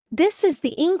This is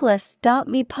the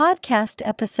Englist.me podcast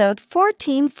episode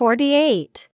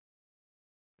 1448.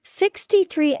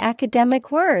 63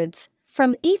 academic words,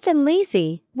 from Ethan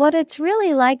Lisi, What It's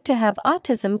Really Like to Have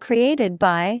Autism, created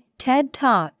by TED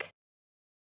Talk.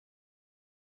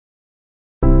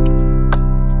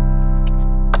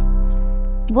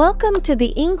 Welcome to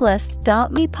the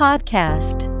Englist.me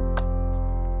podcast.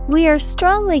 We are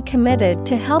strongly committed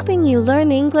to helping you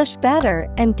learn English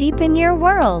better and deepen your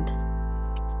world.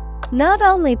 Not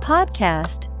only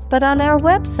podcast, but on our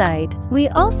website, we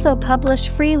also publish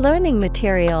free learning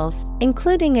materials,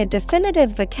 including a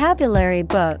definitive vocabulary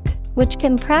book, which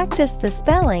can practice the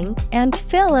spelling and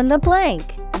fill in the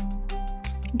blank.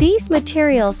 These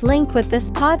materials link with this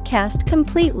podcast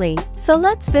completely, so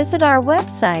let's visit our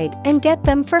website and get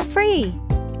them for free.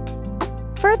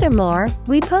 Furthermore,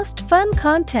 we post fun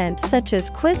content such as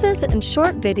quizzes and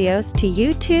short videos to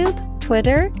YouTube,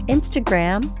 Twitter,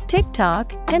 Instagram,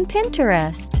 TikTok, and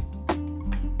Pinterest.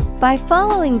 By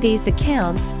following these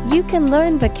accounts, you can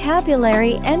learn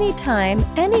vocabulary anytime,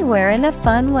 anywhere in a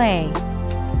fun way.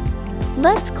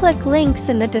 Let's click links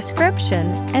in the description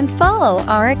and follow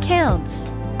our accounts.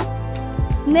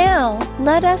 Now,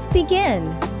 let us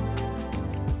begin.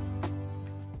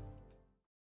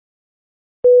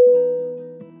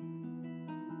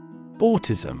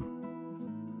 Autism.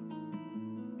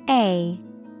 A-U-T-I-S-M.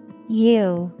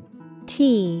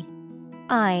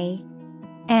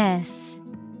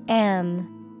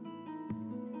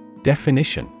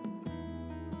 Definition: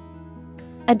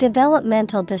 a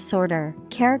developmental disorder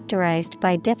characterized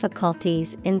by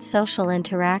difficulties in social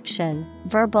interaction,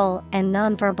 verbal and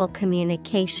nonverbal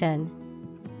communication.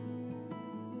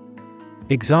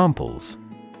 Examples: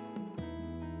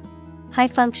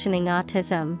 high-functioning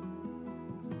autism,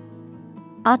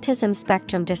 autism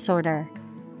spectrum disorder.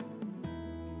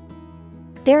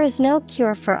 There is no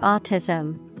cure for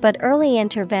autism, but early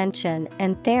intervention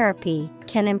and therapy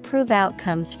can improve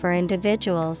outcomes for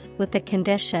individuals with the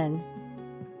condition.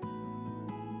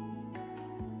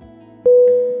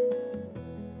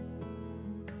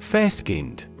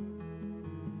 Fair-skinned.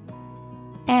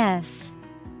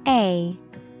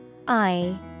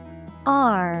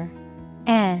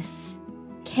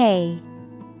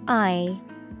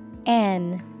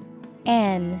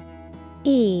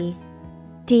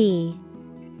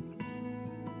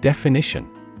 Definition: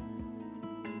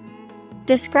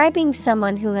 describing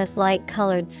someone who has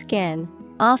light-colored skin,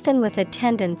 often with a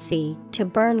tendency to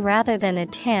burn rather than a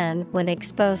tan when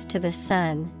exposed to the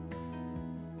sun.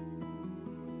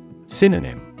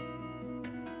 Synonym: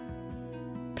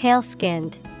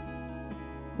 pale-skinned,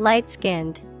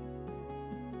 light-skinned,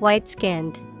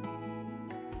 white-skinned.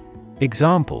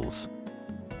 Examples: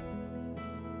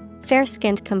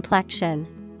 fair-skinned complexion,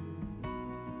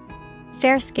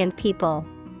 fair-skinned people.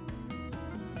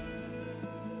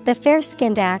 The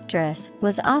fair-skinned actress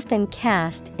was often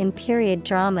cast in period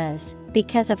dramas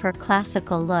because of her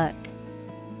classical look.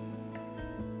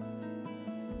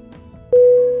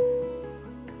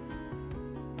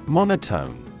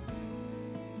 Monotone.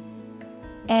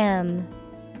 M-O-N-O-T-O-N-E.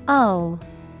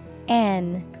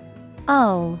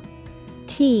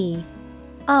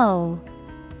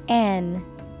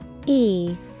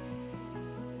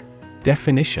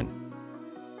 Definition: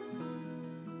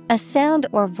 a sound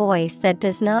or voice that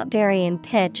does not vary in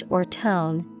pitch or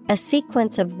tone, a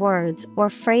sequence of words or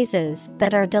phrases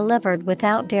that are delivered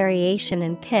without variation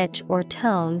in pitch or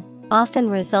tone, often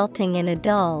resulting in a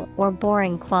dull or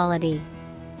boring quality.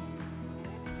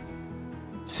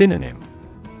 Synonym: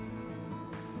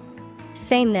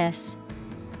 sameness,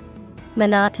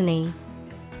 monotony,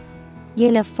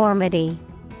 uniformity.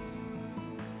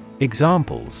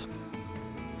 Examples: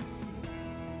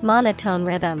 monotone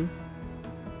rhythm,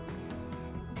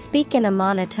 speak in a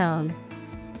monotone.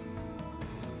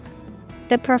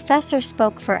 The professor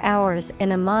spoke for hours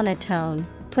in a monotone,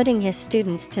 putting his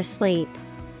students to sleep.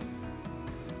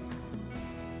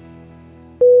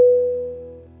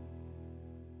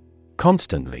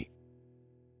 Constantly.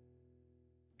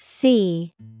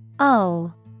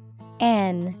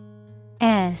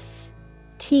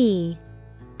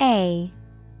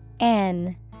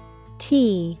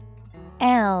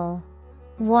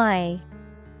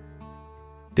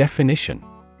 Definition: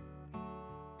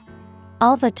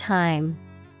 all the time.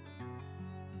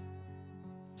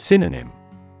 Synonym: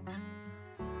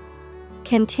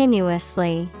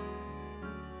 continuously,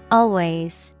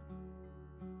 always,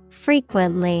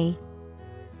 frequently.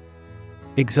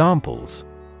 Examples: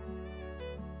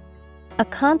 a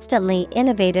constantly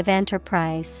innovative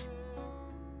enterprise,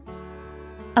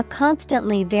 a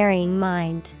constantly varying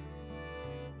mind.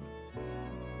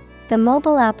 The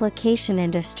mobile application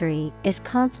industry is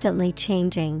constantly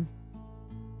changing.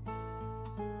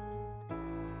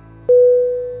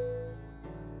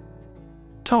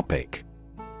 Topic.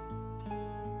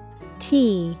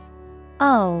 T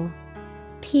O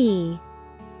P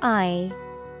I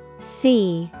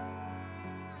C.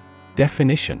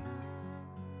 Definition.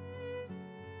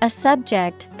 A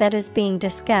subject that is being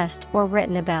discussed or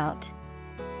written about.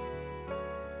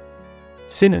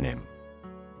 Synonym.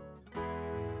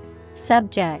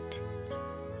 Subject,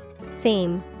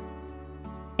 theme,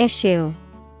 issue.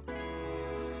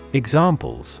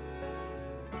 Examples.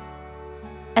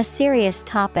 A serious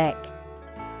topic.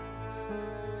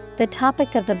 The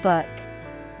topic of the book.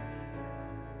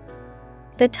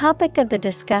 The topic of the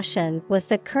discussion was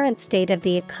the current state of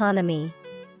the economy.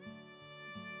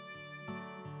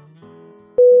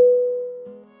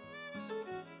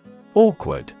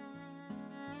 Awkward.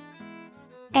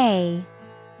 A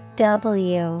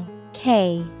W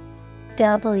K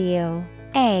W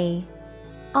A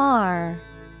R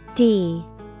D.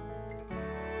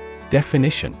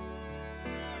 Definition.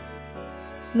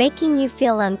 Making you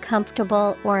feel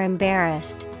uncomfortable or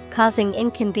embarrassed, causing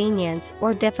inconvenience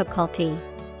or difficulty.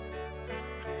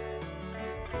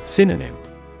 Synonym.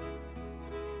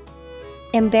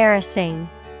 Embarrassing,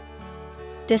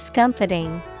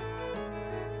 discomfiting,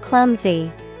 clumsy.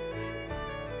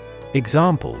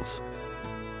 Examples.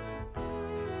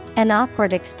 An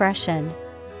awkward expression.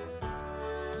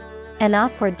 An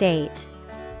awkward date.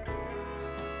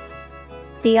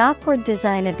 The awkward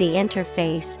design of the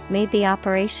interface made the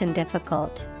operation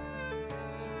difficult.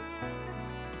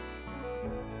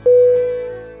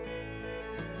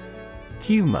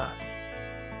 Humor.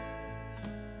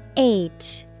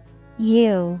 H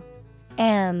U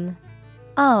M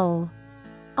O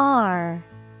R.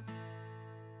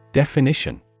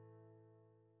 Definition.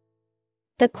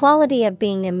 The quality of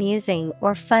being amusing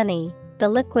or funny, the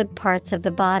liquid parts of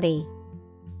the body.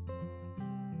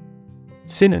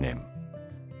 Synonym.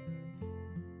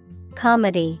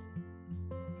 Comedy,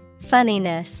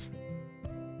 funniness,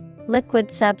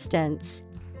 liquid substance.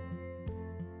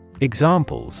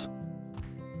 Examples.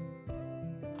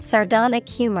 Sardonic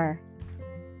humor.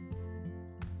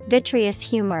 Vitreous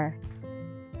humor.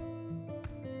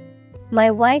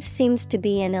 My wife seems to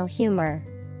be in ill humor.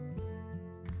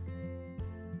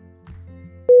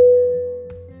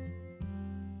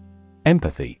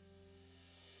 Empathy.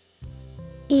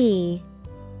 E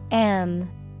M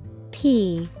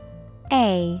P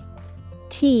A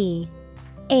T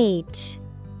H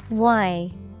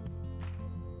Y.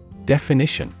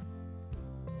 Definition.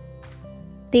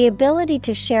 The ability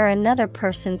to share another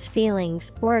person's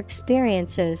feelings or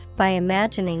experiences by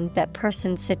imagining that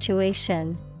person's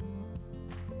situation.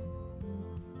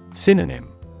 Synonym.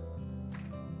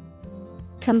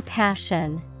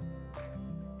 Compassion,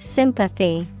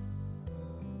 sympathy,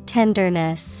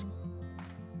 tenderness.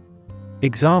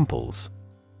 Examples.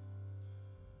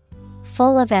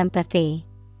 Full of empathy.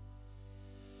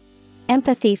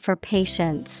 Empathy for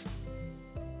patients.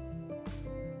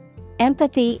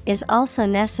 Empathy is also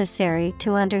necessary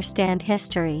to understand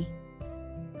history.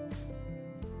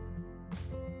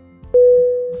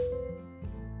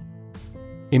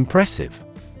 Impressive.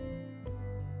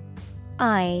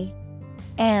 I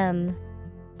M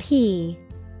P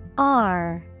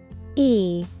R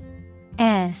E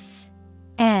S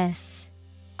S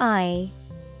I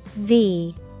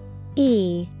V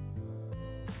E.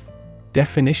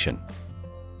 Definition.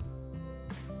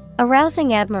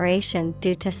 Arousing admiration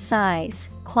due to size,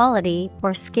 quality,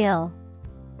 or skill.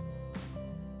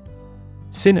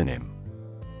 Synonym.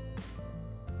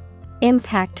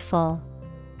 Impactful,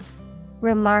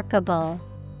 remarkable,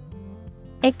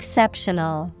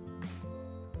 exceptional.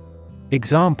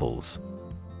 Examples.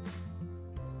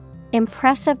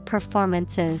 Impressive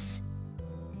performances.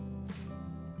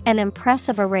 An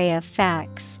impressive array of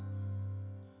facts.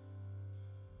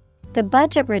 The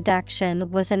budget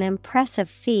reduction was an impressive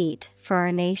feat for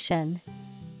our nation.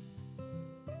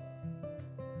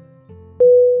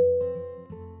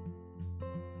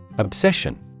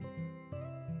 Obsession.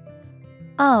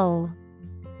 O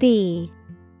B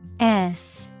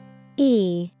S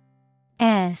E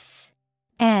S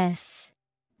S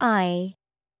I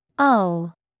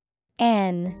O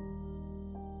N.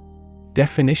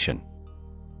 Definition.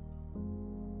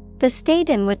 The state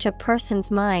in which a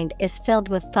person's mind is filled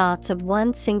with thoughts of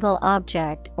one single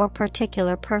object or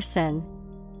particular person.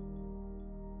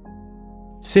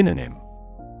 Synonym.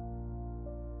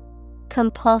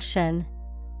 Compulsion,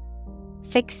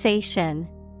 fixation,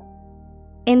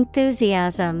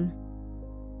 enthusiasm.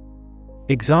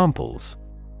 Examples.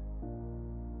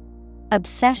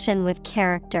 Obsession with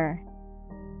character.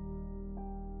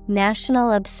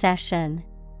 national obsession.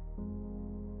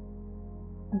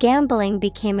 Gambling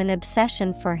became an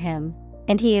obsession for him,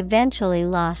 and he eventually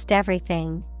lost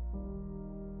everything.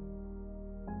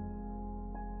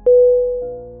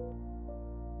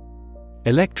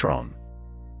 Electron.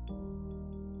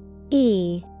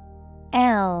 E-L-E-C-T-R-O-N.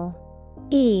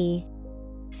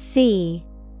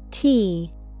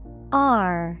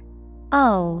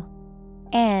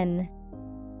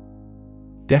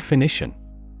 Definition: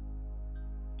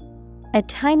 a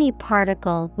tiny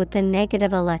particle with a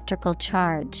negative electrical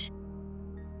charge.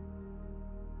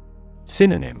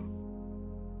 Synonym: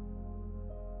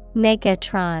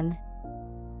 Negatron.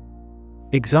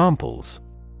 Examples: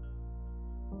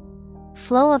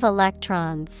 Flow of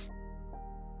electrons.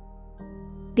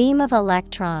 Beam of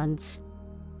electrons.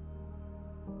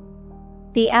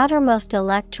 The outermost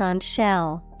electron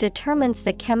shell determines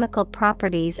the chemical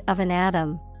properties of an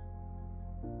atom.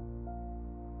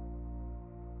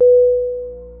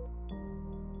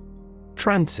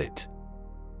 Transit.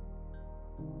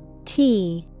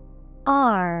 T-R-A-N-S-I-T.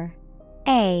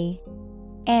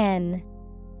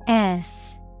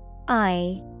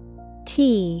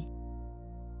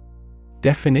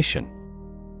 Definition: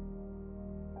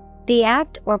 the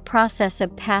act or process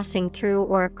of passing through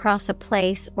or across a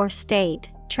place or state,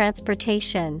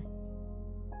 transportation.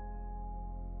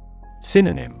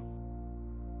 Synonym: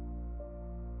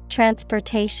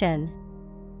 Transportation,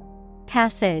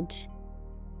 passage,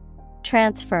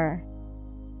 transfer.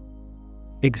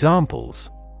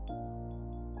 Examples: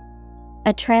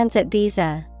 a transit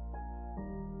visa.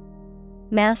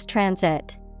 Mass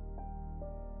transit.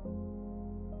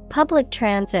 Public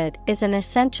transit is an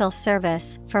essential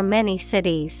service for many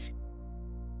cities.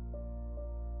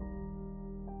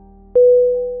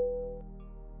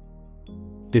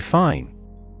 Define.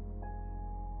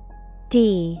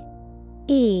 D-E-F-I-N-E.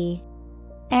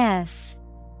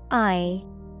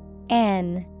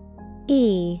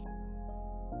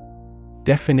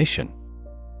 Definition: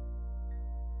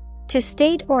 to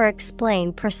state or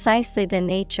explain precisely the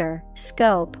nature,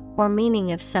 scope, or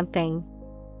meaning of something.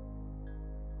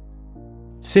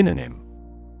 Synonym: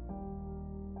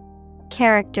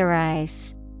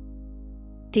 Characterize,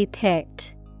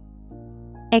 depict,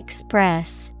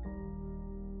 express.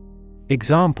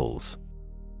 Examples: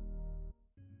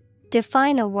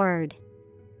 define a word.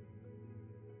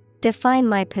 Define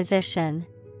my position.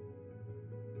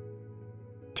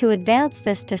 To advance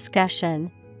this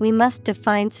discussion, we must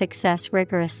define success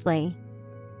rigorously.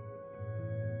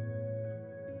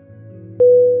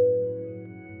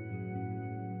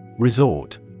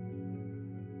 Resort.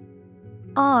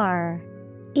 R-E-S-O-R-T.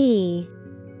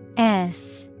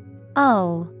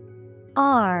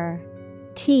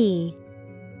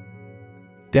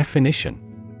 Definition: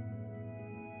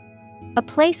 a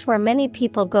place where many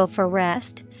people go for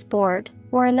rest, sport,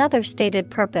 or another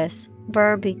stated purpose.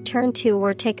 Verb, turn to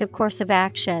or take a course of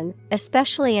action,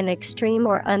 especially an extreme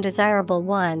or undesirable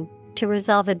one, to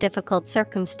resolve a difficult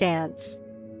circumstance.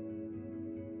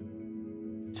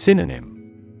 Synonym: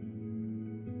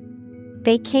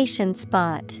 vacation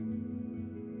spot,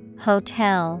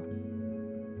 hotel.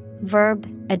 Verb,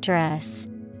 address.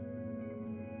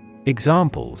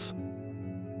 Examples: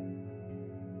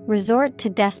 resort to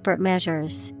desperate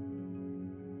measures.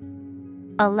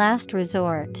 A last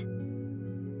resort.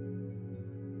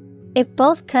 If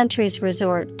both countries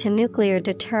resort to nuclear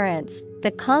deterrence,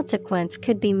 the consequence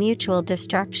could be mutual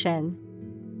destruction.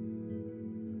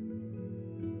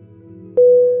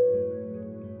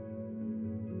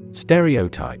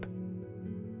 Stereotype.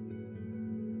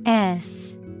 S-T-E-R-E-O-T-Y-P-E.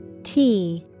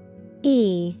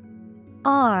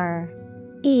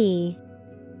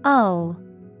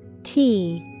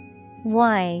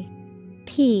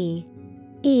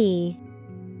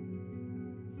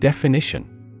 Definition: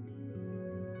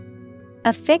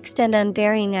 a fixed and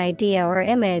unvarying idea or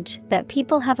image that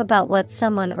people have about what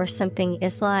someone or something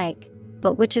is like,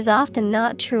 but which is often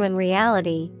not true in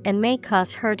reality and may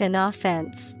cause hurt and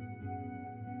offense.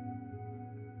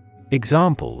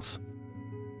 Examples: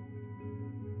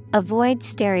 avoid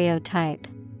stereotype.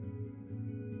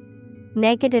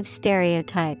 Negative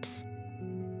stereotypes.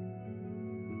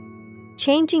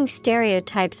 Changing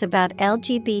stereotypes about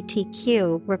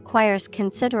LGBTQ requires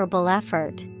considerable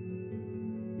effort.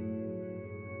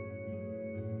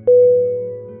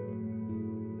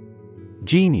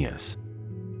 Genius.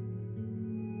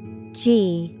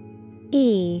 G-E-N-I-U-S.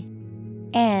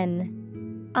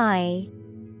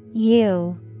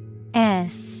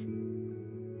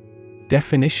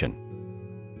 Definition: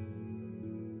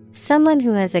 someone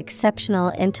who has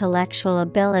exceptional intellectual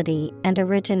ability and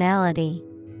originality.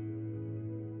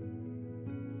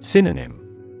 Synonym: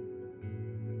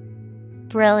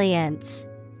 brilliance,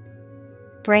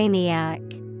 brainiac,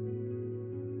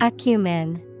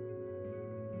 acumen.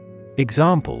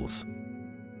 Examples: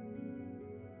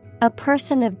 A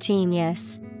person of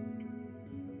genius,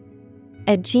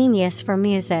 a genius for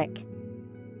music.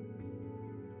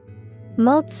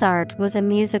 Mozart was a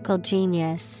musical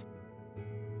genius.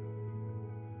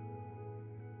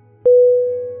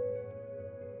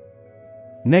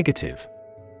 Negative.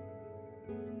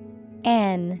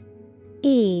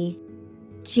 N-E-G-A-T-I-V-E.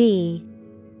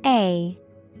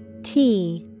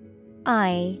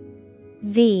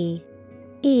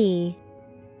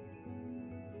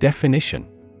 Definition: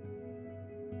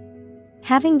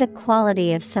 Having the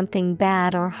quality of something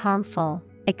bad or harmful,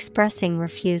 expressing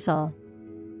refusal.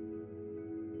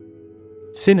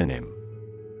 Synonym: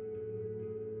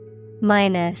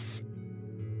 Minus,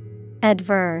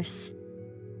 adverse,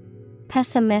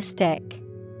 pessimistic.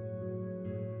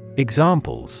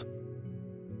 Examples: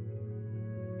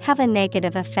 Have a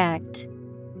negative effect.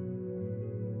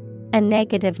 A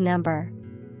negative number.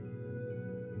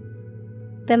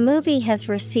 The movie has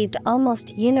received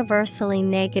almost universally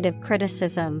negative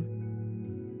criticism.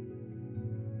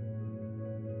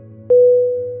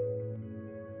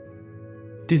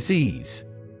 Disease.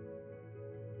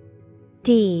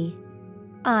 D-I-S-E-A-S-E.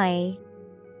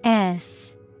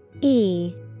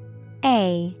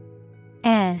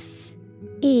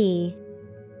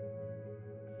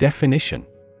 Definition: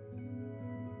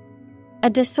 A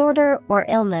disorder or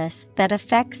illness that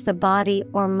affects the body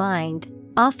or mind,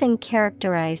 often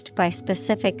characterized by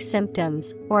specific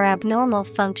symptoms or abnormal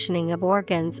functioning of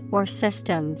organs or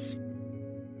systems.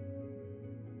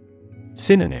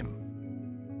 Synonym: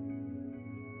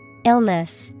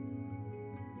 Illness,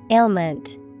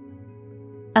 ailment,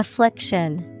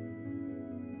 affliction.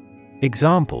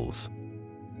 Examples: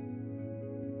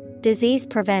 Disease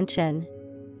prevention,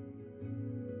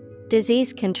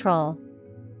 disease control.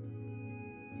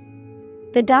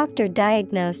 The doctor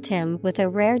diagnosed him with a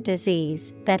rare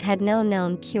disease that had no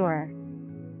known cure.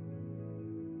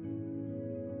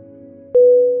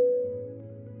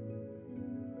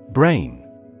 Brain.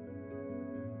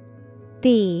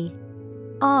 B-R-A-I-N.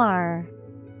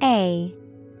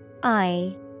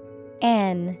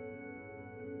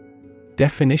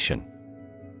 Definition: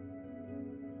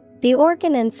 The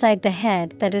organ inside the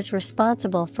head that is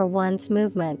responsible for one's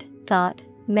movement, thought,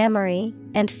 memory,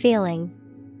 and feeling.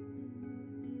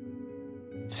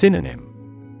 Synonym: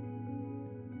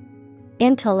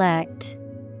 Intellect,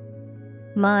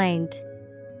 mind,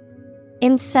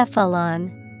 encephalon.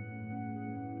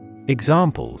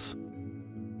 Examples: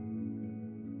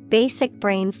 Basic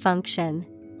brain function,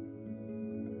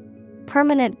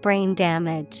 permanent brain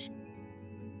damage.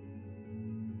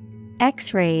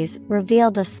 X-rays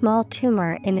revealed a small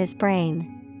tumor in his brain.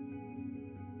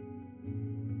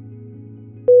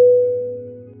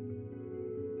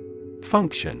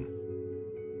 Function.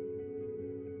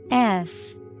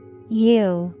 F-U-N-C-T-I-O-N.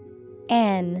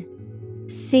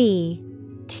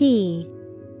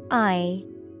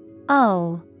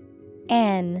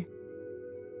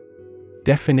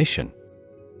 Definition: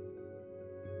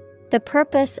 The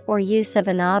purpose or use of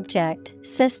an object,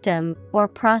 system, or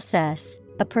process,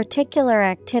 a particular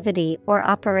activity or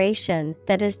operation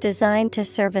that is designed to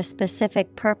serve a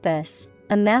specific purpose,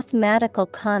 a mathematical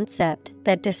concept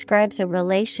that describes a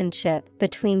relationship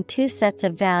between two sets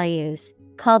of values,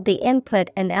 called the input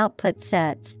and output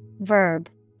sets. Verb,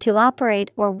 to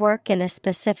operate or work in a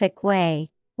specific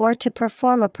way, or to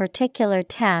perform a particular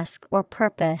task or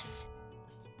purpose.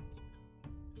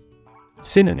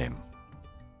 Synonym: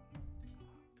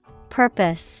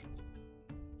 Purpose,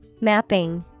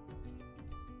 mapping,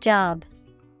 job.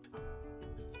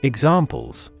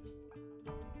 Examples: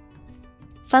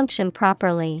 Function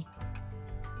properly,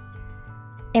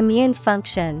 immune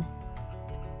function.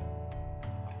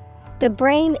 The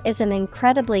brain is an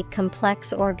incredibly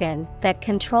complex organ that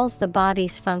controls the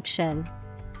body's function.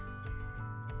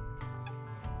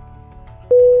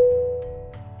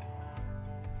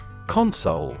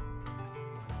 Console.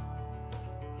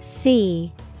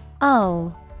 C-O-N-S-O-L-E.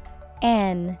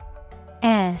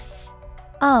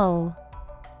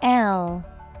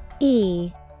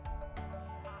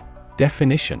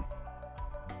 Definition: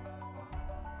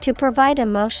 To provide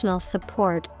emotional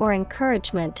support or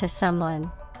encouragement to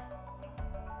someone.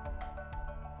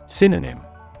 Synonym: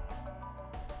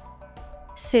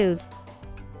 Soothe,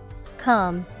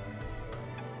 calm,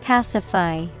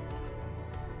 pacify.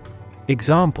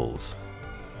 Examples: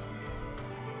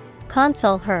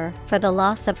 Console her for the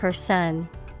loss of her son.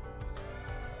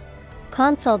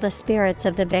 Console the spirits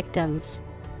of the victims.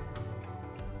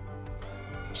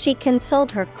 She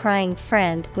consoled her crying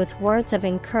friend with words of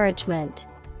encouragement.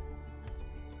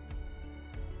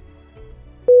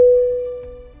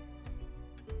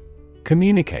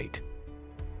 Communicate.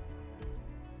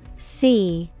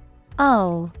 COMMUNICATE.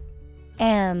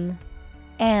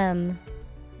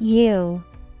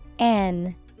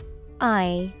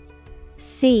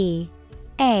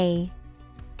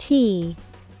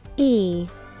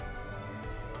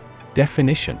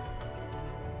 Definition.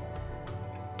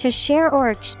 To share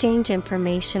or exchange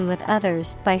information with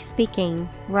others by speaking,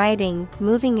 writing,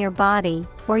 moving your body,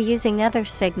 or using other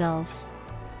signals.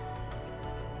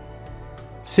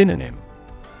 Synonym.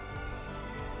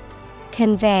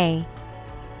 Convey,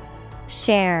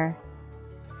 share,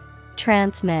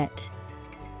 transmit.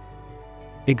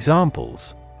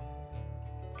 Examples.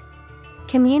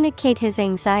 Communicate his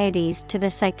anxieties to the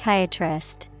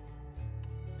psychiatrist.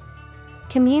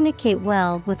 Communicate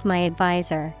well with my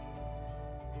advisor.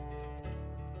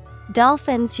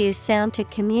 Dolphins use sound to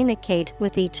communicate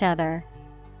with each other.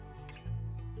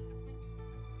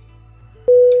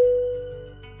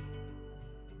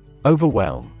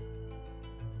 Overwhelm.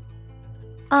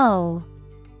 OVERWHELM.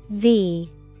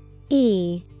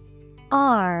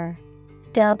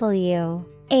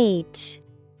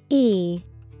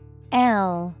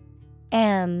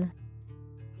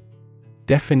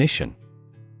 Definition.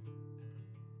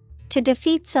 To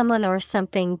defeat someone or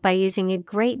something by using a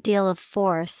great deal of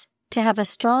force, to have a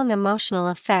strong emotional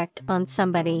effect on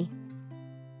somebody.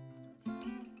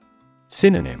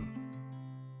 Synonym.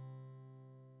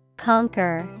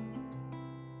 Conquer,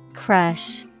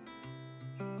 crush,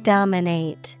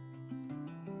 dominate.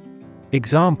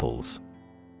 Examples.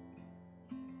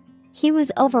 He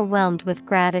was overwhelmed with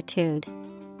gratitude.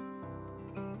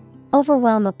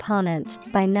 Overwhelm opponents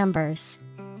by numbers.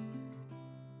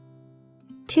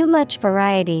 Too much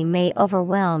variety may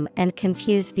overwhelm and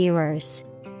confuse viewers.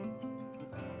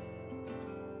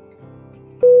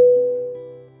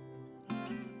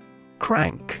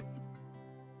 Crank.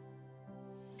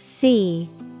 CRANK.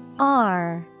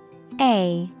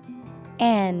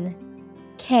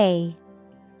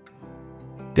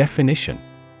 Definition.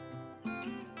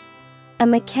 A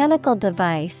mechanical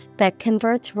device that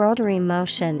converts rotary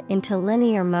motion into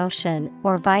linear motion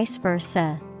or vice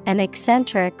versa, an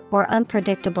eccentric or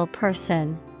unpredictable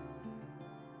person.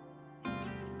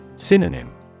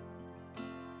 Synonym.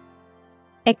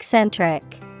 Eccentric,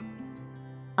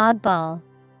 oddball,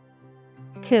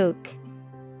 kook.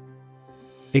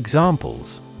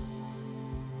 Examples.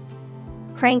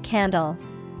 Crank handle,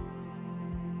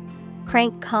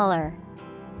 crank collar.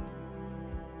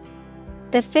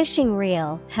 The fishing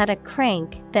reel had a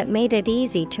crank that made it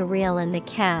easy to reel in the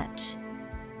catch.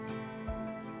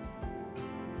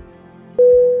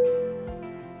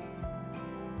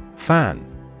 Fan.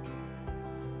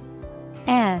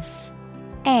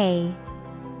 FAN.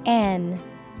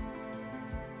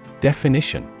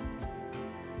 Definition.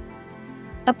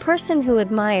 A person who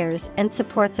admires and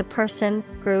supports a person,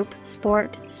 group,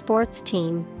 sport, sports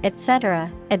team,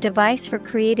 etc. A device for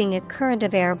creating a current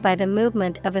of air by the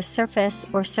movement of a surface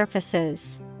or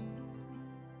surfaces.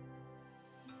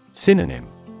 Synonym.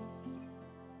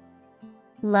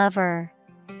 Lover,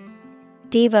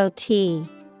 devotee,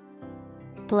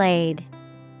 blade.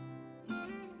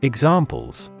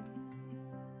 Examples.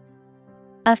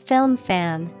 A film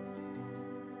fan.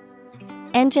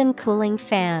 Engine cooling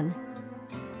fan.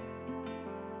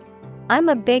 I'm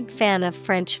a big fan of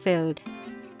French food.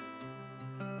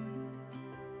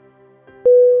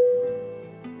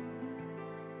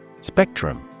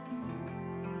 Spectrum.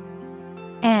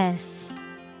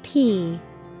 SPECTRUM.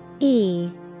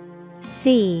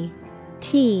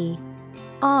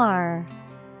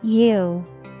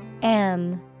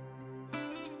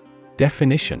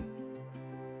 Definition.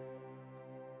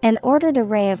 An ordered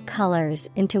array of colors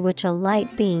into which a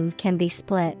light beam can be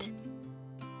split.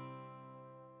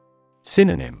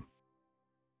 Synonym.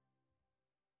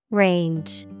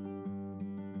 Range,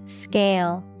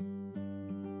 scale,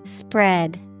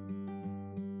 spread.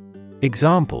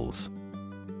 Examples.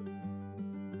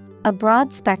 A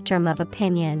broad spectrum of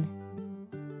opinion.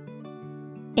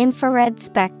 Infrared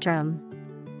spectrum.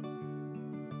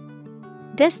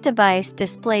 This device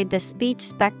displayed the speech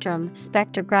spectrum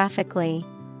spectrographically.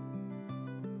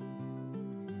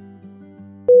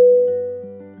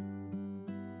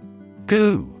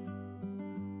 Goo.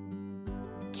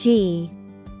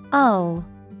 GOO.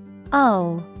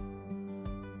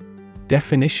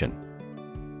 Definition.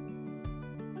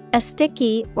 A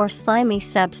sticky or slimy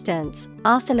substance,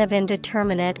 often of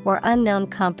indeterminate or unknown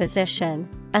composition,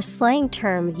 a slang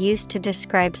term used to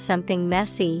describe something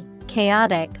messy,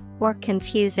 chaotic, or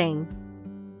confusing.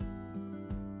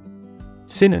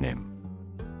 Synonym.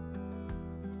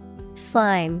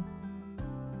 Slime,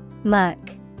 muck,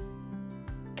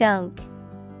 gunk.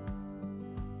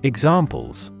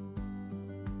 Examples: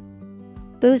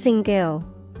 Boozing goo,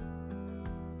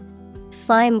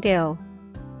 slime goo.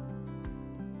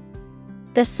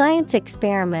 The science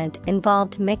experiment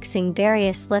involved mixing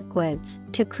various liquids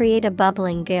to create a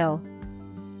bubbling goo.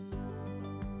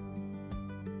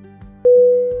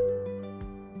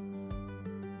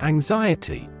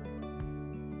 Anxiety.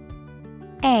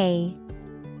 A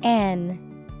N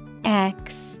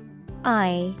X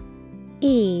I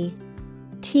E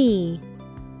T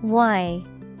Y.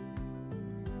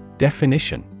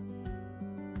 Definition: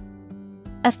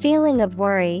 A feeling of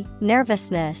worry,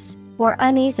 nervousness, or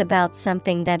unease about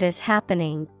something that is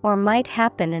happening or might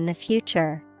happen in the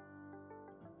future.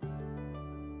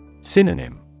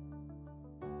 Synonym: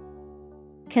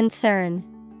 Concern,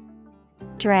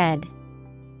 dread,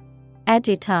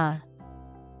 agita.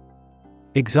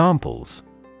 Examples: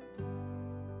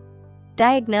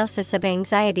 Diagnosis of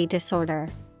anxiety disorder.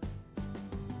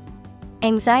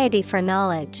 Anxiety for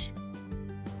knowledge.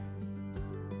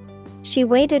 She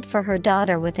waited for her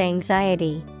daughter with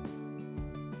anxiety.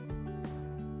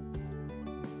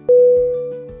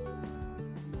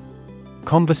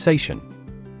 Conversation.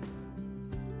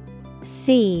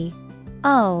 Conversation.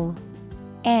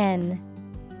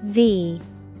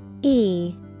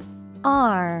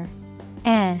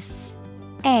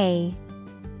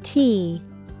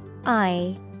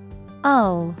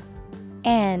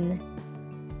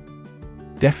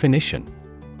 Definition: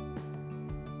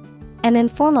 An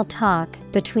informal talk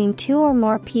between two or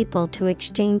more people to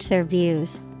exchange their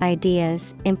views,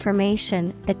 ideas,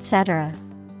 information, etc.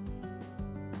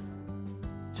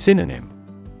 Synonym: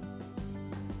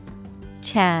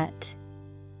 Chat,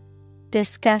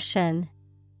 discussion,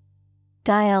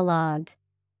 dialogue.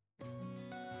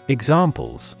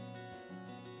 Examples: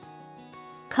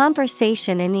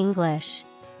 Conversation in English.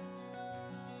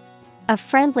 A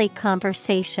friendly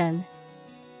conversation.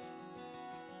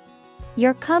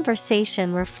 Your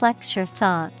conversation reflects your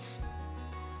thoughts.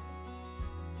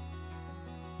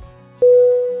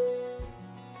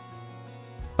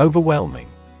 Overwhelming.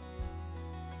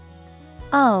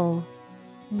 Overwhelming.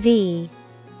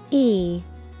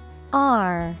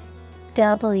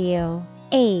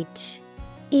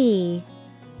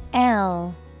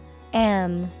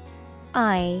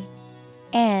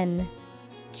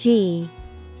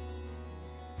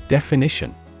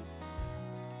 Definition: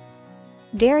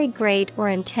 Very great or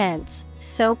intense,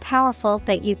 so powerful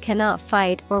that you cannot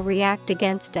fight or react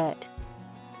against it.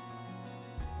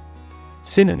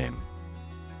 Synonym: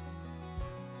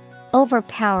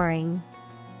 Overpowering,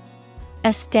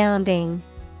 astounding,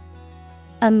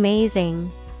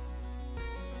 amazing.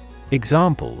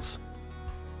 Examples: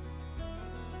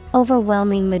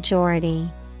 Overwhelming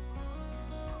majority.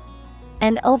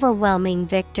 An overwhelming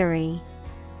victory.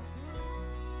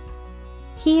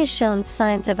 He has shown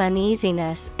signs of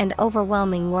uneasiness and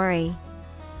overwhelming worry.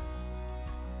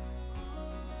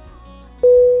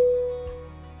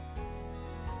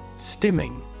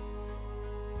 Stimming.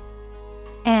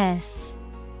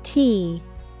 STIMMING.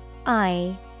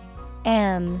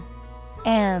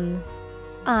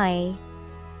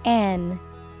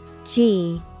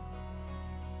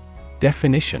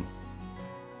 Definition: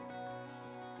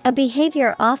 A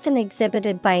behavior often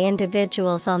exhibited by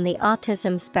individuals on the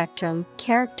autism spectrum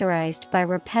characterized by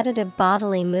repetitive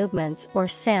bodily movements or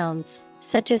sounds,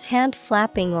 such as hand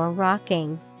flapping or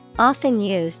rocking, often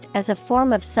used as a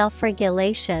form of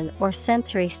self-regulation or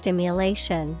sensory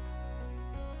stimulation.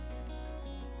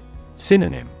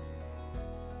 Synonym: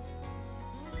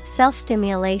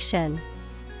 Self-stimulation.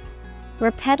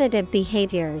 Repetitive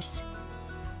behaviors.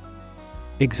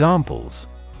 Examples: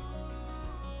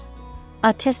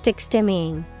 Autistic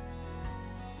stimming.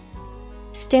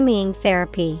 Stimming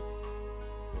therapy.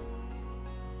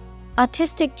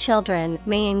 Autistic children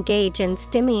may engage in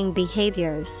stimming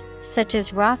behaviors, such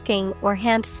as rocking or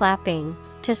hand flapping,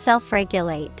 to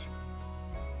self-regulate.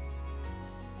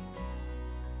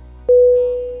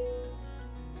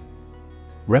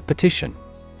 Repetition.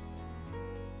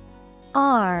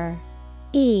 REPETITION.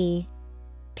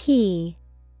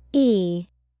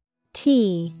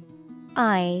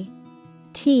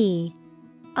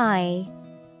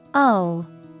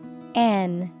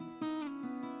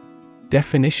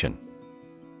 Definition: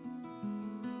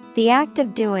 The act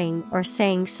of doing or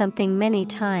saying something many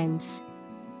times.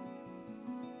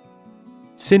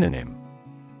 Synonym: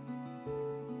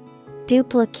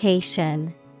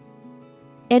 Duplication,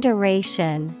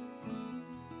 iteration,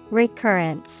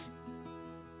 recurrence.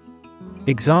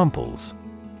 Examples: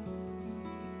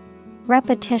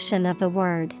 repetition of the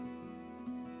word.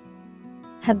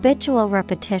 Habitual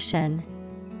repetition.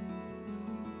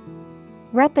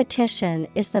 Repetition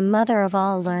is the mother of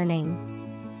all learning.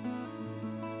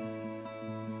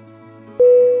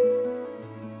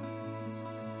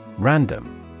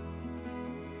 Random.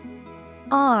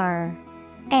 R-A-N-D-O-M.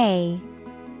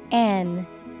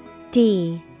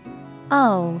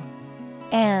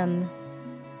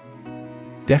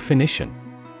 Definition.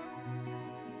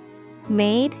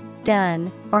 Made,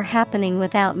 done, or happening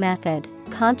without method,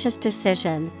 conscious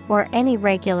decision, or any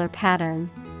regular pattern.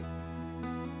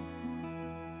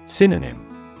 Synonym.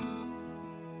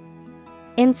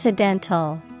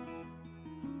 Incidental,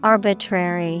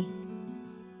 arbitrary,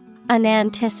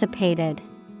 unanticipated.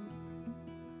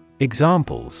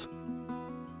 Examples.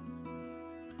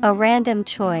 A random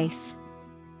choice.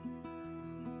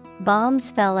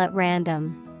 Bombs fell at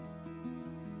random.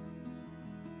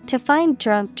 To find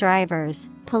drunk drivers,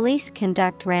 police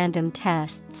conduct random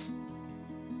tests.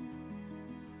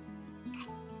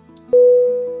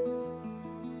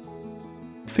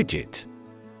 Fidget.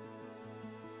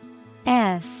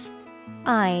 F-I-D-G-E-T.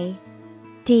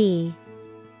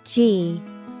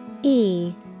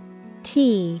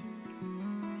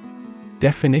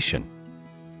 Definition.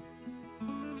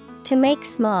 To make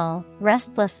small,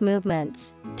 restless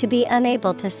movements, to be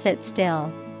unable to sit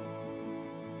still.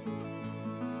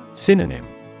 Synonym.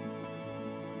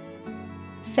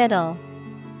 Fiddle,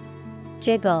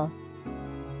 jiggle,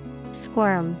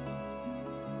 squirm.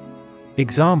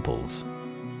 Examples.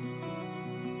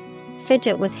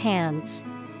 Fidget with hands.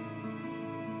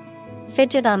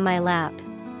 Fidget on my lap.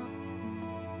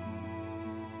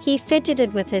 He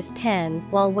fidgeted with his pen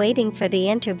while waiting for the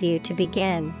interview to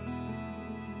begin.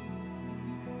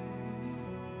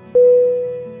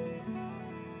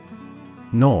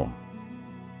 Norm.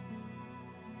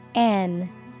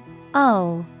 N-O-R-M.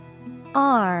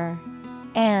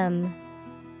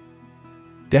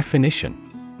 Definition.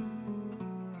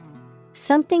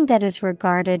 Something that is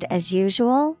regarded as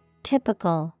usual,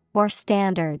 typical, or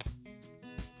standard.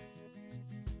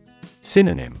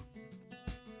 Synonym.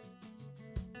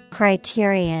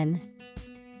 Criterion,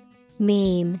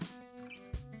 mean,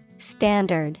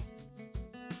 standard.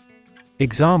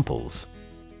 Examples.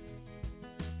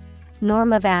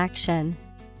 Norm of action.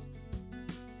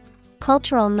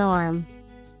 Cultural norm.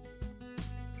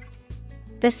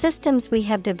 The systems we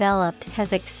have developed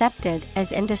has accepted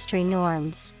as industry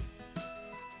norms.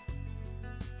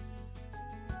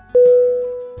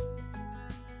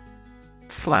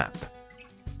 Flap.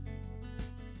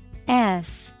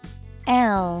 F-L-A-P.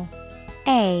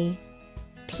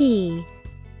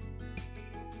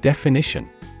 Definition.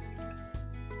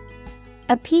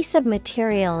 A piece of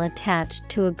material attached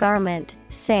to a garment,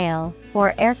 sail,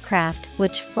 or aircraft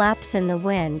which flaps in the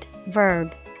wind.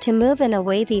 Verb, to move in a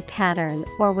wavy pattern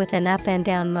or with an up and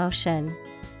down motion.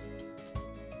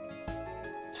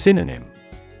 Synonym.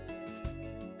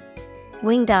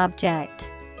 Winged object.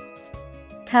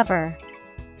 Cover.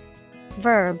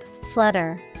 Verb,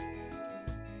 flutter.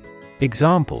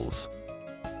 Examples.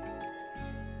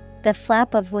 The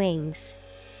flap of wings.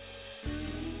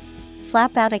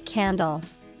 Flap out a candle.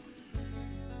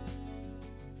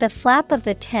 The flap of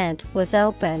the tent was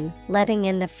open, letting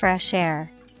in the fresh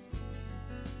air.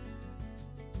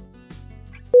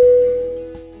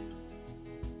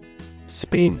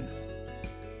 Spin.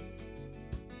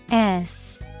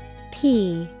 S-P-I-N.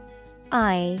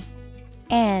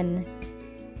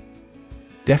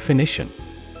 Definition.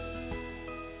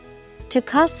 To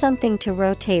cause something to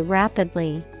rotate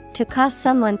rapidly, to cause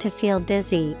someone to feel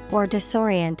dizzy or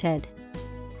disoriented.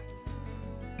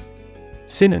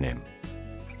 Synonym.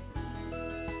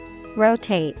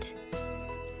 Rotate,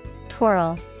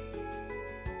 twirl,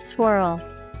 swirl.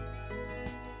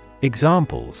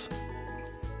 Examples.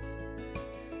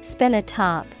 Spin a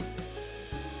top.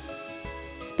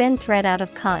 Spin thread out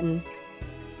of cotton.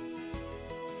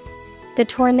 The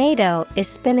tornado is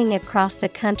spinning across the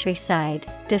countryside,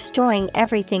 destroying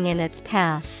everything in its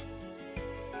path.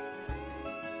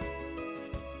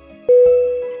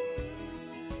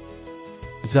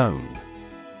 Zone.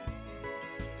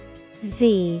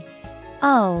 Z-O-N-E.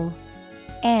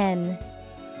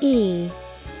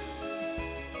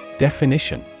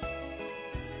 Definition.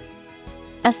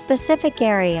 A specific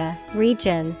area,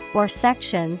 region, or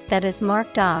section that is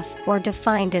marked off or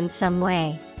defined in some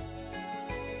way.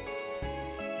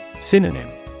 Synonym.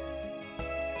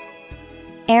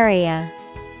 Area,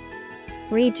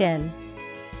 region,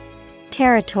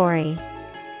 territory.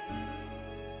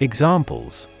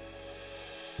 Examples.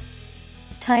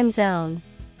 Time zone.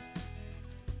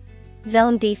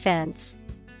 Zone defense.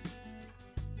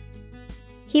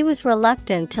 He was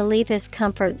reluctant to leave his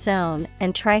comfort zone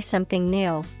and try something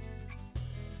new.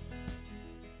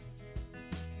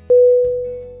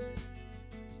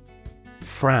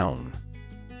 Frown.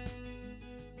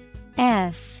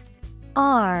 F-R-O-W-N.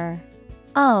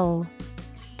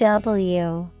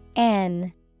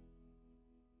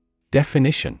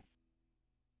 Definition: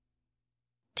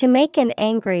 to make an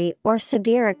angry or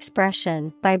severe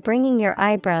expression by bringing your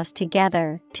eyebrows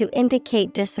together to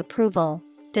indicate disapproval,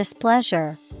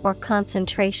 displeasure, or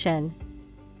concentration.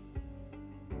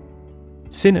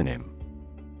 Synonym: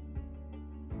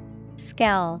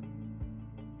 Scowl,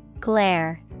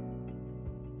 glare,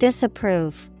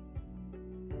 disapprove.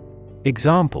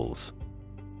 Examples: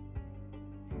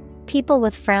 people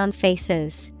with frown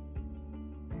faces.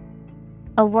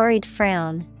 A worried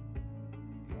frown.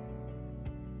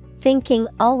 Thinking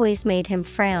always made him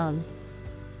frown.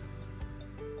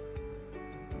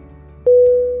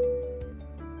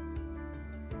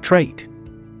 Trait.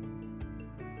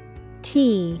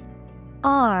 T-R-A-I-T.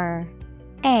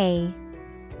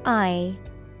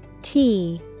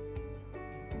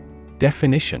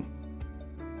 Definition: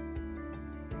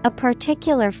 a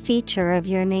particular feature of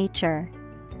your nature.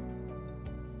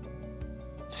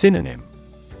 Synonym: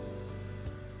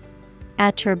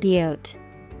 attribute,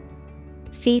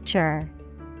 feature,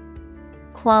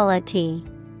 quality.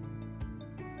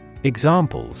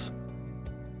 Examples: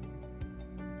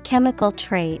 chemical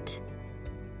trait,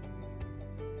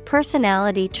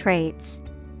 personality traits.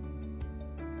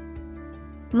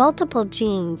 Multiple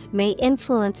genes may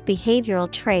influence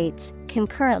behavioral traits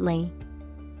concurrently.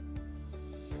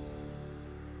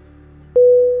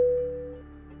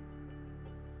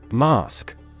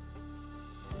 Mask.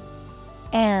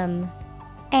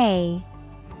 M-A-S-K.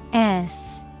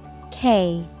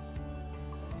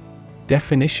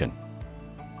 Definition: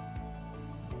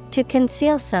 to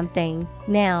conceal something,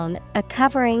 noun, a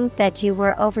covering that you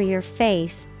wear over your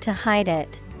face to hide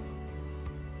it.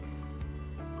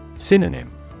 Synonym: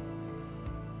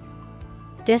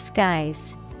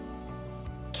 disguise,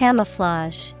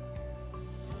 camouflage,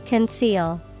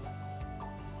 conceal.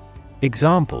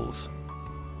 Examples: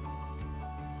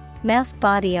 mask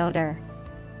body odor,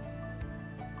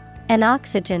 an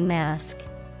oxygen mask.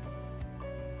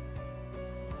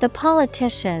 The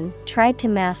politician tried to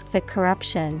mask the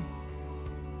corruption.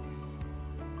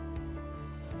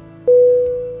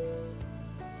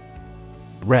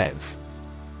 Rev.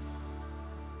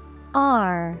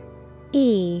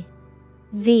 R-E-V.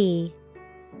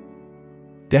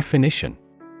 Definition: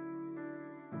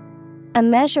 a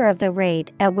measure of the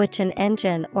rate at which an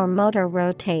engine or motor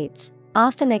rotates,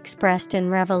 often expressed in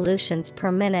revolutions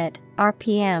per minute,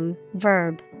 RPM,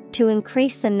 verb, to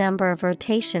increase the number of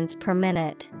rotations per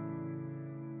minute.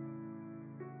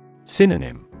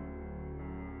 Synonym: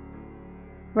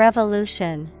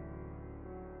 revolution,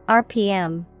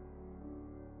 RPM,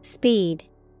 speed.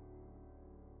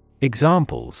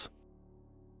 Examples: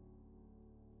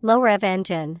 low rev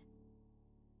engine,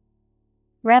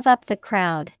 rev up the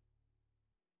crowd.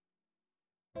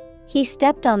 He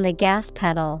stepped on the gas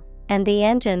pedal, and the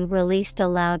engine released a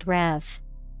loud rev.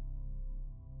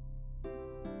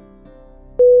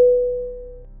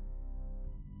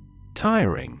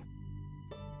 Tiring.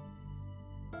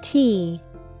 T-I-R-I-N-G.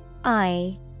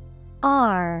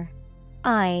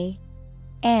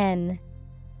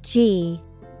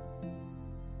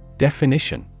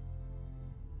 Definition: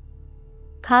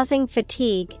 causing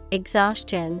fatigue,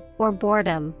 exhaustion, or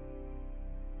boredom.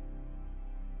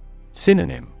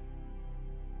 Synonym: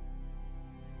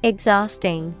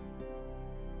 exhausting,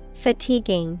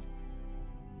 fatiguing,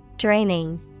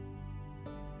 draining.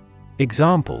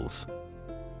 Examples: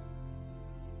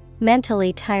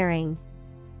 mentally tiring,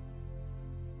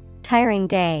 tiring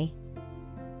day.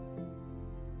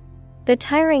 The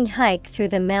tiring hike through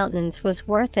the mountains was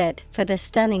worth it for the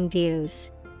stunning views.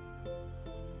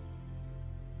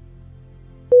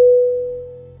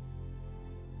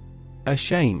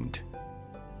 Ashamed.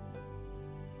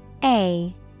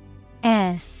 A-S-H-A-M-E-D.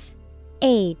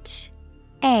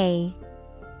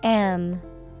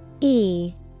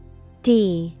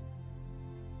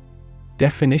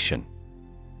 Definition: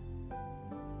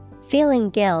 feeling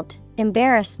guilt,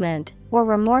 embarrassment, or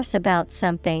remorse about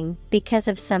something because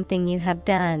of something you have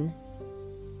done.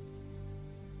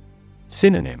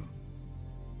 Synonym: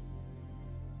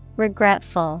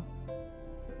 regretful,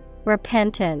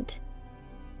 repentant,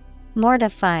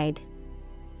 mortified.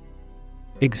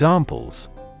 Examples: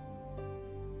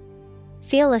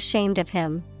 feel ashamed of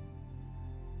him,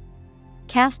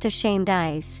 cast ashamed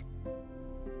eyes.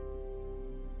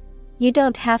 You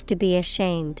don't have to be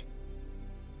ashamed.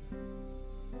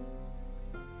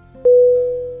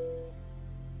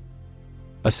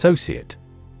 Associate.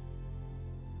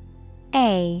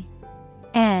 A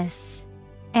S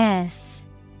S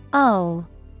O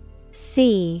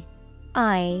C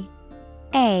I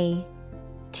A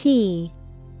T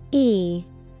E.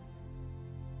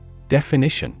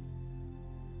 Definition.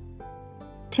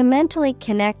 To mentally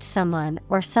connect someone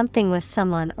or something with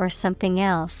someone or something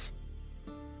else.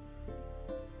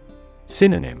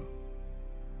 Synonym.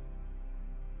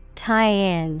 Tie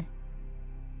in,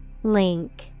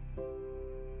 link,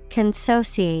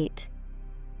 consociate.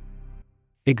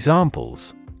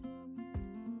 Examples.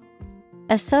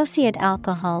 Associate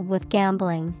alcohol with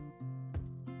gambling.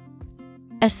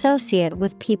 Associate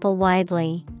with people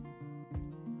widely.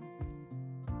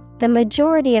 The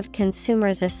majority of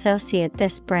consumers associate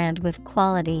this brand with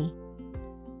quality.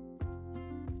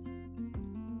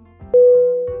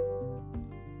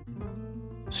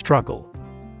 Struggle.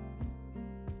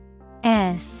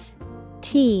 S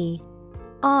T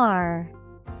R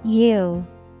U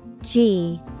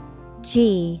G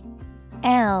G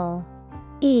L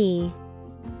E.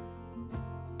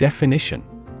 Definition.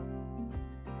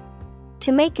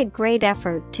 To make a great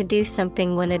effort to do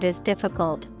something when it is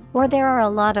difficult, or there are a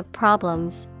lot of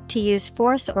problems, to use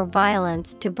force or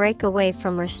violence to break away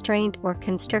from restraint or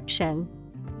constriction.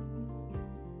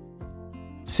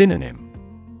 Synonym.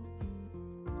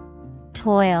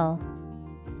 Toil,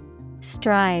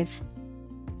 strive,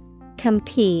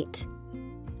 compete.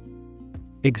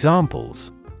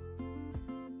 Examples.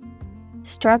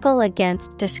 Struggle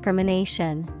against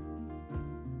discrimination.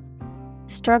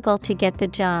 Struggle to get the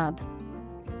job.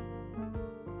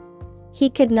 He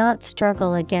could not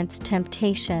struggle against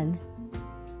temptation.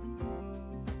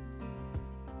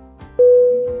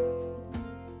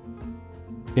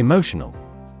 Emotional.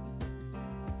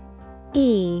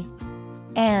 E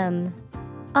M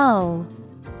O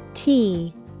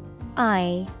T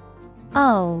I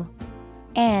O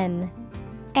N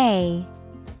A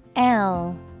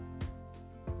L.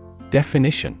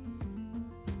 Definition.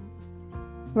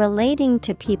 Relating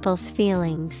to people's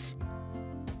feelings.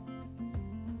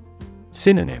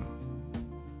 Synonym.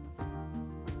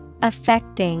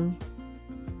 Affecting,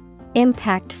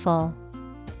 impactful,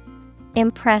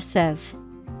 impressive.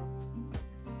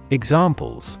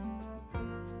 Examples.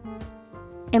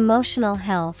 Emotional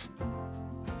health.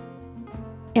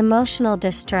 Emotional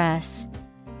distress.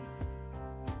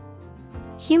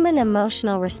 Human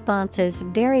emotional responses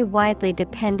vary widely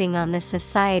depending on the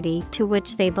society to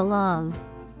which they belong.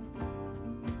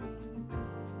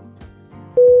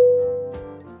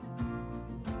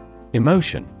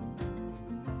 Emotion.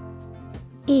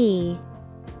 E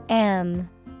M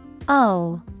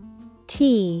O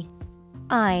T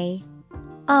I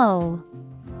O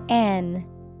N.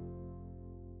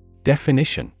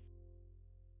 Definition.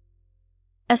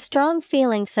 A strong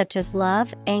feeling such as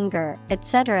love, anger,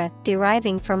 etc.,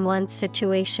 deriving from one's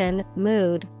situation,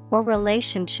 mood, or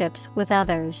relationships with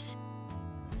others.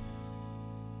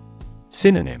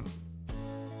 Synonym.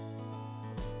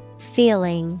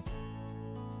 Feeling,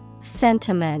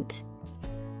 sentiment,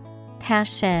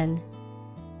 passion.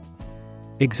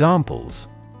 Examples.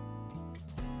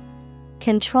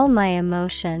 Control my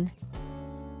emotion.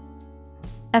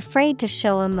 Afraid to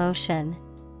show emotion.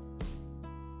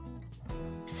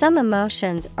 Some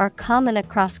emotions are common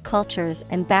across cultures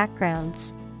and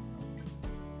backgrounds.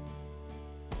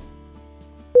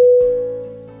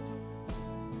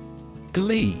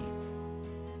 Glee.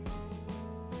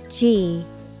 G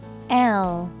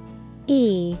L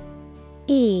E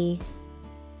E.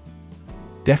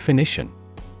 Definition.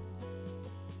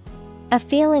 A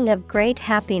feeling of great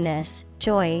happiness,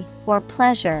 joy, or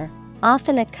pleasure,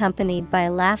 often accompanied by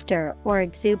laughter or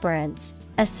exuberance,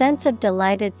 a sense of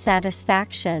delighted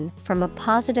satisfaction from a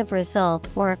positive result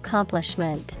or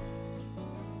accomplishment.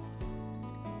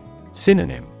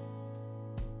 Synonym.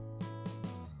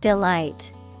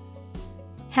 Delight,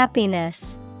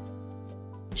 happiness,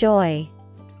 joy.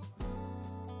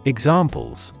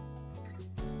 Examples.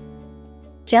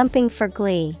 Jumping for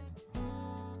glee.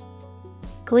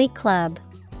 Glee club.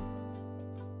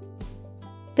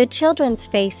 The children's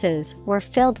faces were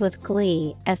filled with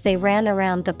glee as they ran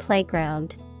around the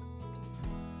playground.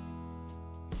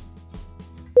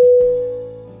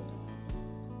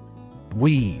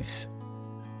 Wheeze.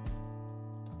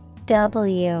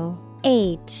 W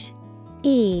H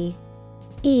E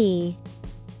E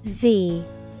Z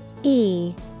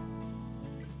E.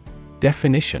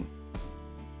 Definition.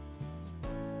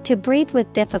 To breathe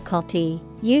with difficulty,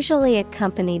 usually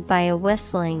accompanied by a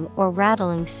whistling or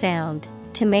rattling sound,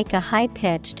 to make a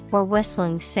high-pitched or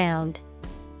whistling sound.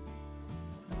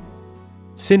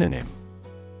 Synonym.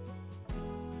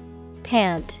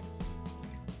 Pant,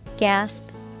 gasp,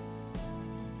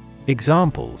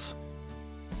 Examples: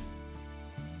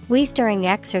 wheeze during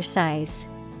exercise,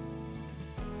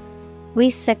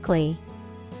 wheeze sickly.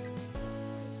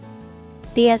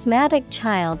 The asthmatic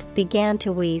child began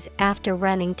to wheeze after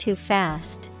running too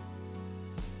fast.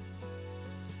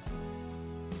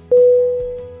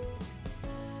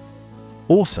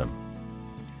 Awesome.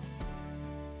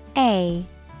 A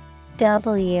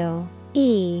W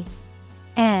E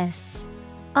S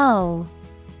O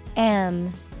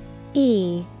M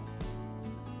E.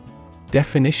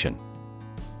 Definition: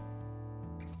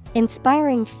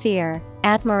 inspiring fear,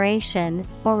 admiration,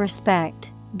 or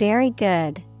respect. Very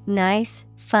good, nice,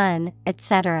 fun,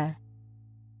 etc.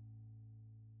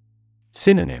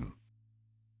 Synonym: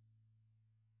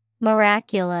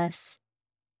 miraculous,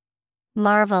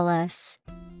 marvelous,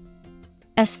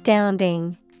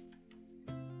 astounding.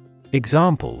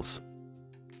 Examples: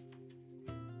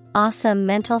 awesome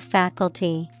mental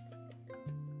faculty,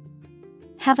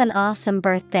 have an awesome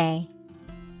birthday.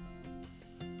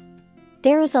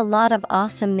 There is a lot of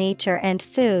awesome nature and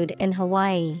food in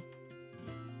Hawaii.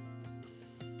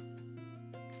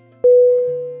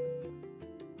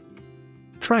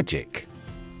 Tragic.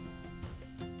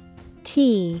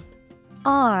 T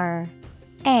R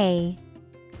A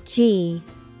G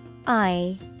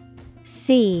I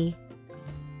C.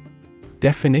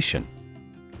 Definition: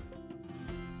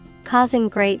 causing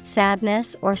great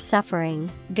sadness or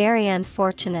suffering, very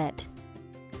unfortunate.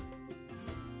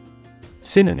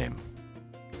 Synonym: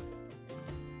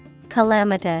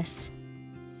 calamitous,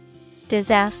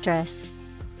 disastrous,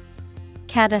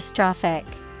 catastrophic.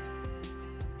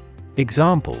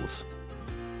 Examples: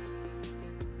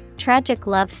 tragic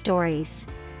love stories,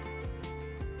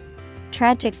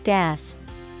 tragic death.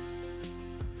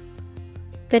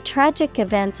 The tragic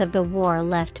events of the war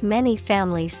left many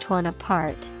families torn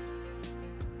apart.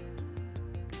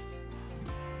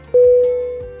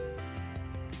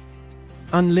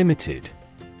 Unlimited.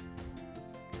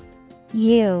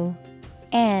 U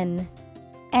N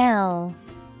L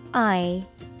I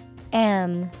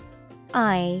M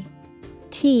I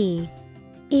T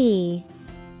E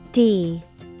D.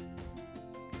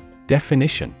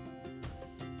 Definition: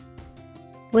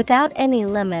 without any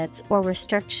limits or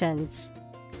restrictions.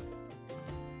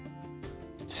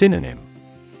 Synonym: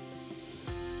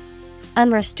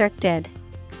 unrestricted,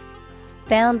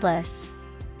 boundless,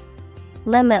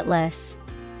 limitless.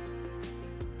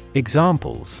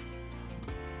 Examples: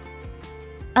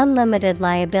 unlimited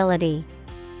liability,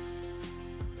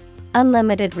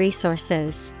 unlimited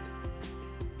resources.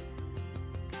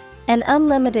 An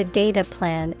unlimited data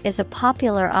plan is a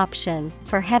popular option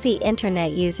for heavy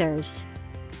internet users.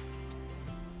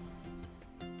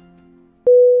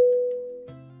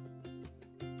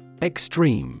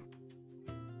 Extreme.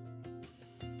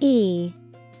 E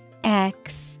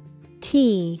X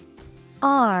T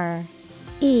R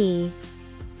E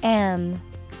M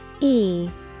E.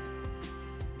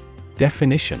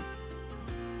 Definition: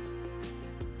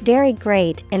 very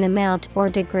great in amount or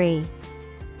degree.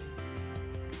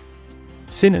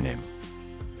 Synonym: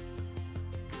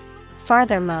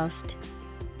 farthermost,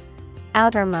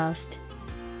 outermost,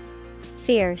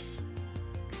 fierce.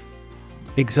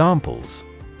 Examples: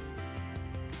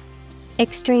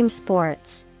 extreme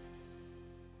sports,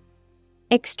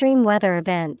 extreme weather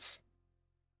events.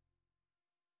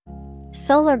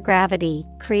 Solar gravity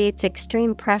creates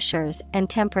extreme pressures and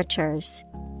temperatures.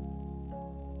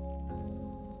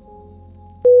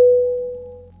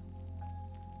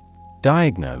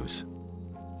 Diagnose.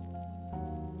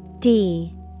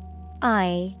 D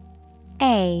I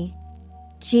A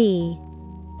G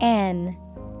N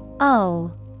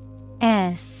O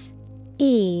S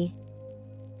E.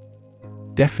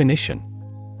 Definition: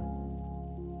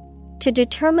 to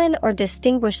determine or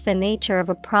distinguish the nature of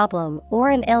a problem or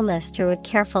an illness through a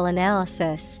careful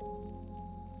analysis.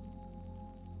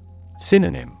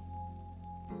 Synonym: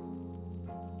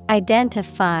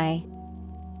 identify,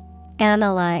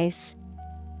 analyze,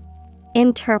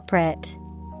 interpret.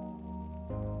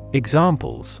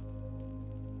 Examples: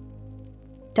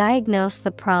 diagnose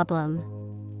the problem,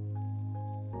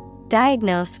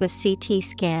 diagnose with CT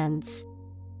scans.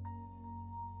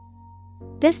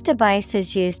 This device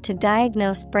is used to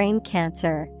diagnose brain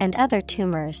cancer and other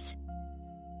tumors.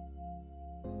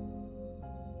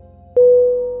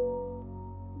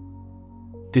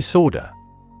 Disorder.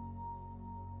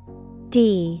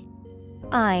 D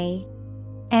I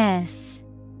S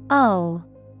O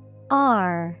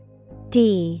R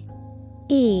D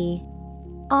E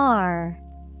R.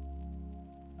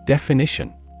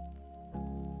 Definition: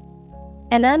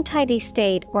 an untidy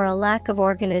state or a lack of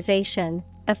organization,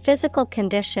 a physical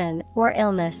condition or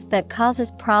illness that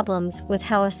causes problems with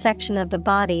how a section of the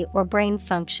body or brain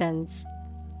functions.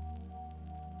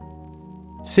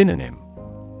 Synonym: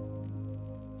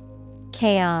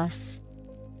 Chaos,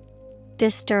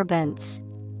 disturbance,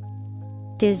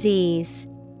 disease.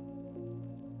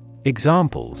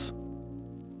 Examples: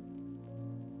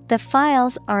 The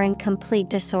files are in complete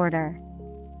disorder.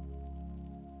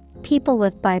 People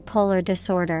with bipolar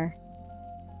disorder.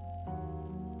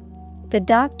 The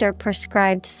doctor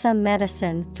prescribed some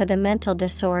medicine for the mental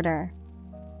disorder.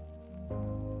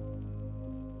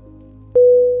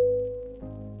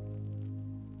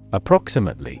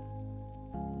 Approximately.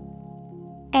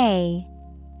 A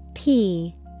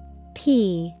P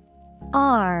P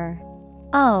R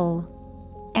O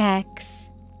X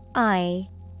I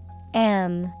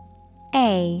M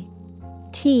A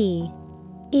T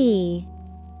E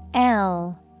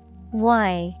L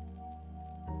Y.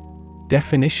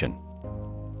 Definition: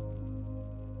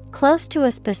 Close to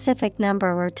a specific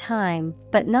number or time,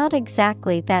 but not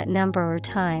exactly that number or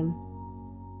time.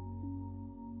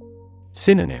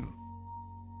 Synonym: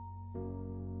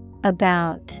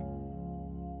 About,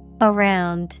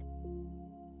 around,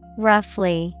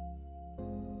 roughly.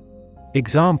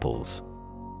 Examples: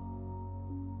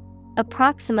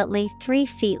 Approximately 3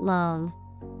 feet long.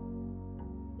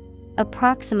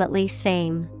 Approximately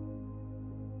same.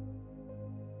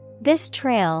 This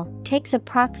trail takes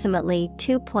approximately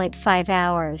 2.5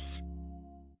 hours.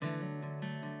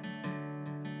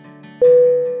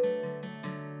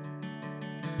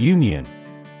 Union.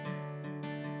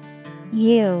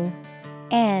 U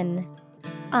N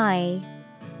I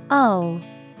O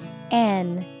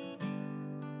N.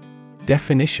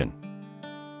 Definition: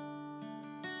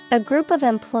 A group of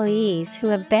employees who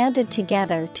have banded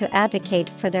together to advocate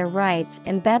for their rights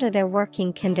and better their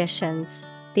working conditions.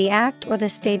 The act or the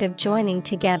state of joining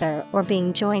together or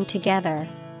being joined together.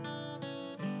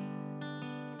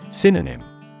 Synonym: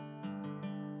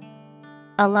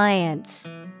 Alliance,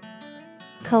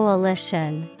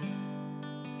 coalition,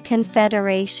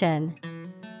 confederation.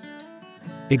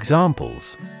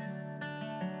 Examples: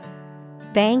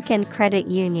 Bank and credit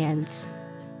unions.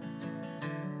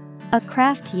 A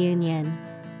craft union.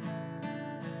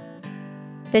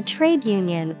 The trade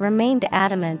union remained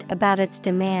adamant about its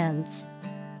demands.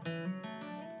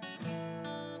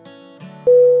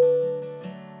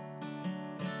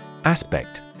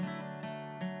 Aspect.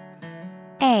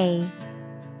 A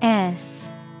S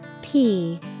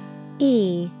P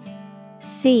E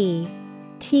C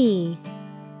T.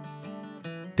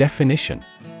 Definition: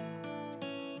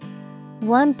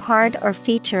 One part or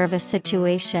feature of a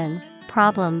situation,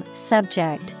 problem,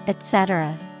 subject,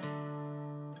 etc.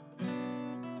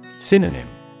 Synonym: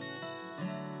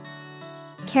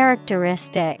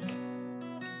 Characteristic,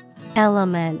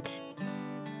 element,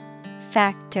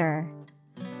 factor.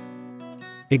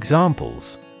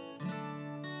 Examples: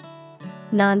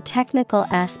 Non-technical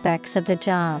aspects of the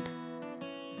job.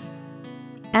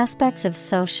 Aspects of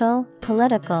social,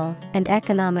 political, and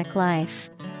economic life.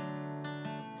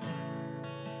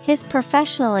 His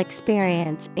professional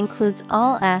experience includes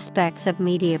all aspects of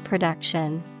media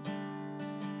production.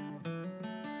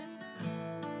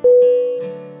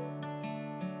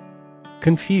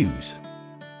 Confuse.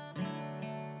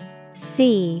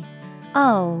 C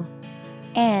O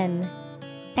N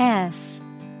F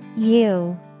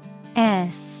U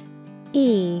S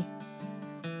E.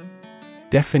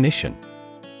 Definition: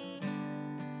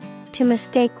 To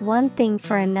mistake one thing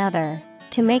for another,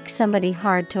 to make somebody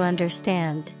hard to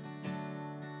understand.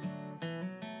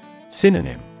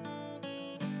 Synonym: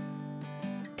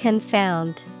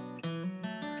 Confound,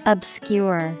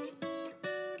 obscure,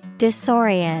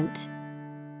 disorient.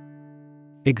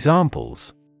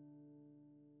 Examples: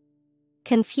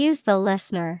 Confuse the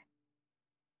listener.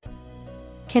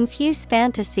 Confuse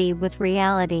fantasy with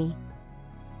reality.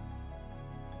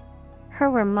 Her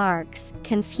remarks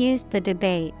confused the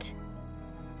debate.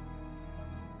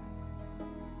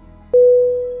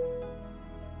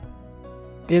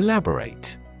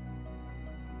 Elaborate.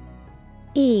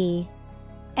 E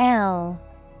L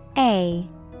A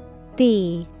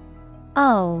B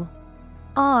O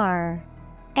R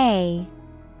A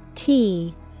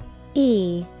T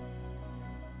E.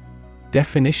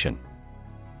 Definition: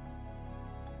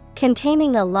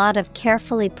 Containing a lot of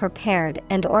carefully prepared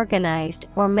and organized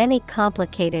or many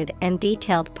complicated and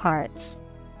detailed parts.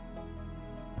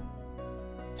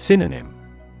 Synonym: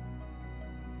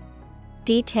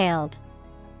 Detailed,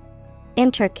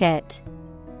 intricate,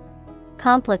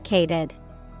 complicated.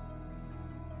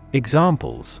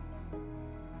 Examples: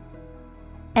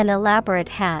 An elaborate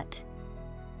hat.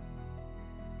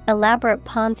 Elaborate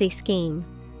Ponzi scheme.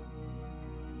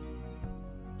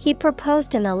 He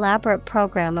proposed an elaborate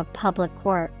program of public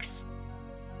works.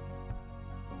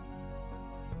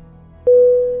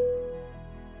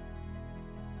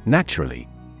 Naturally.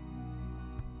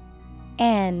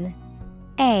 Naturally.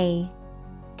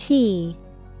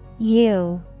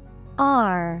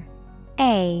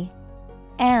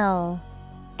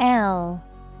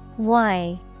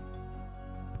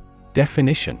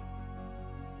 Definition.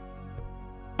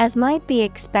 As might be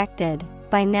expected,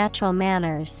 by natural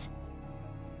manners.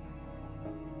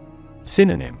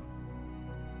 Synonym.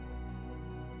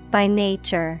 By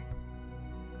nature.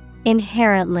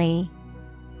 Inherently.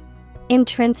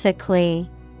 Intrinsically.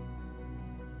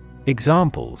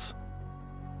 Examples.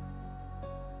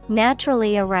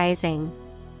 Naturally arising.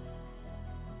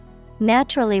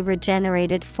 Naturally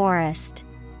regenerated forest.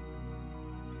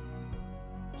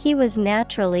 He was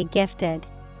naturally gifted.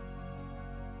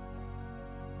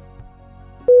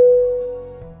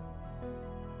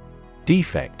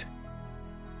 Defect.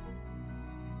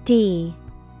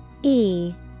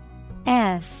 D-E-F-E-C-T.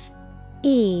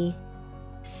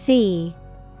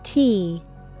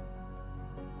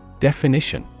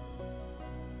 Definition.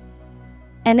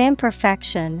 An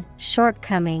imperfection,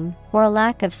 shortcoming, or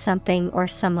lack of something or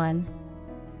someone.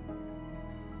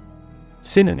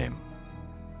 Synonym.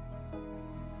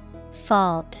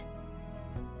 Fault,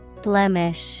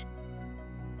 blemish,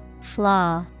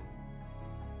 flaw.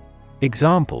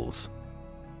 Examples.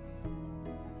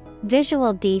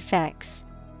 Visual defects.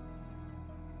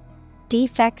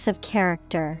 Defects of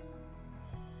character.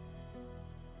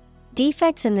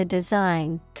 Defects in the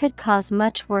design could cause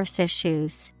much worse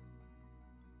issues.